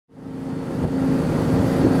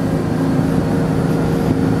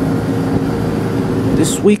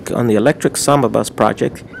This week on the Electric Samba Bus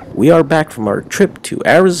project, we are back from our trip to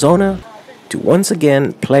Arizona to once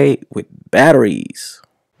again play with batteries.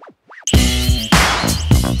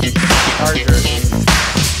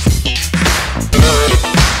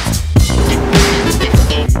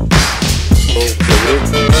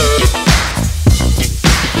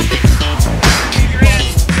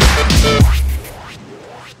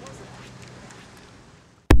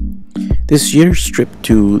 This year's trip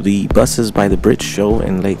to the Buses by the Bridge show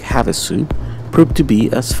in Lake Havasu proved to be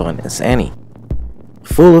as fun as any.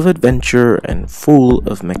 Full of adventure and full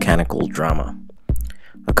of mechanical drama.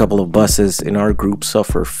 A couple of buses in our group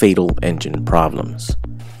suffer fatal engine problems.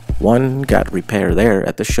 One got repaired there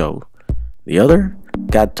at the show, the other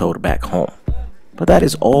got towed back home. But that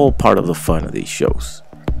is all part of the fun of these shows.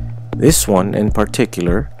 This one in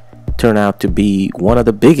particular turned out to be one of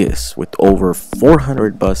the biggest, with over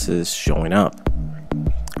 400 buses showing up.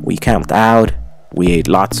 We camped out, we ate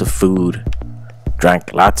lots of food,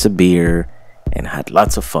 drank lots of beer, and had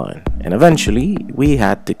lots of fun. And eventually, we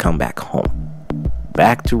had to come back home.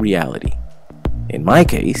 Back to reality. In my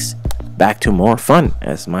case, back to more fun,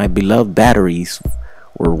 as my beloved batteries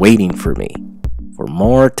were waiting for me for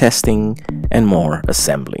more testing and more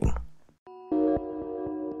assembling.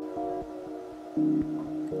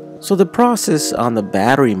 So the process on the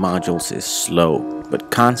battery modules is slow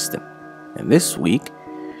but constant, and this week,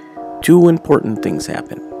 two important things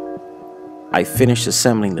happened. I finished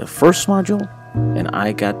assembling the first module, and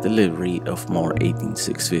I got delivery of more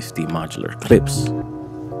 18650 modular clips.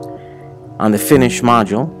 On the finished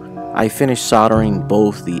module, I finished soldering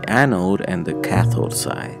both the anode and the cathode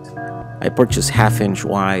side. I purchased half-inch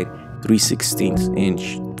wide,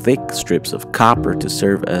 3/16" thick strips of copper to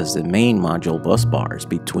serve as the main module bus bars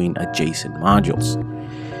between adjacent modules.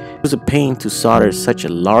 It was a pain to solder such a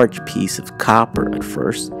large piece of copper at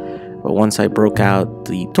first, but once I broke out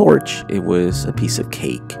the torch, it was a piece of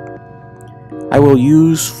cake. I will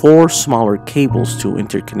use 4 smaller cables to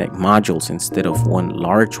interconnect modules instead of one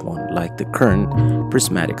large one like the current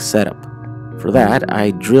prismatic setup. For that, I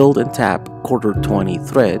drilled and tapped 1/4-20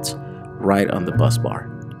 threads right on the bus bar.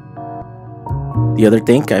 The other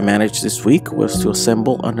thing I managed this week was to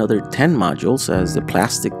assemble another 10 modules as the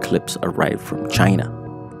plastic clips arrived from China.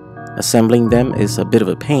 Assembling them is a bit of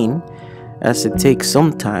a pain as it takes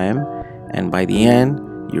some time, and by the end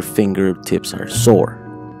your fingertips are sore.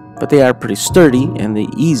 But they are pretty sturdy and the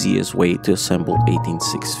easiest way to assemble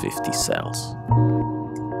 18650 cells.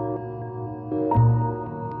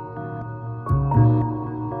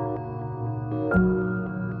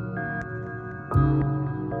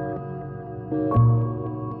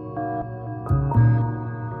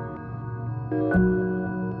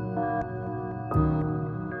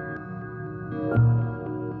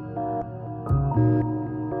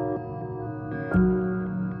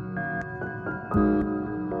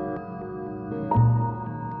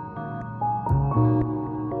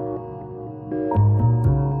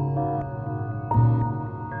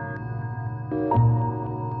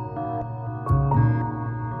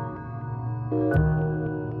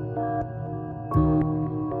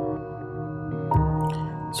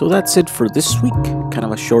 So that's it for this week, kind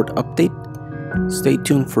of a short update. Stay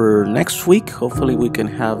tuned for next week. Hopefully we can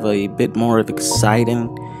have a bit more of exciting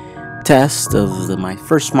test of my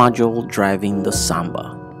first module driving the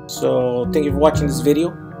Samba. So thank you for watching this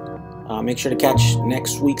video. Make sure to catch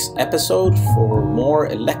next week's episode for more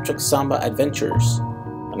electric Samba adventures.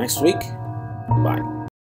 Next week, bye.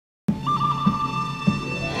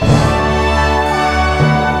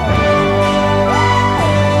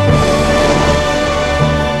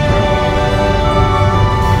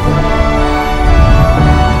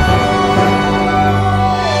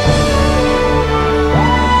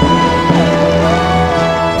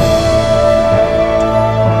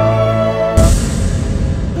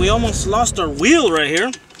 We almost lost our wheel right here.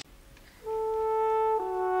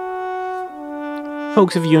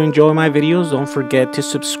 Folks, if you enjoy my videos, don't forget to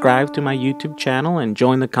subscribe to my YouTube channel and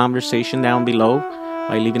join the conversation down below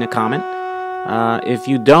by leaving a comment. If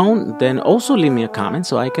you don't, then also leave me a comment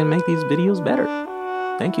so I can make these videos better.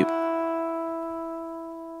 Thank you.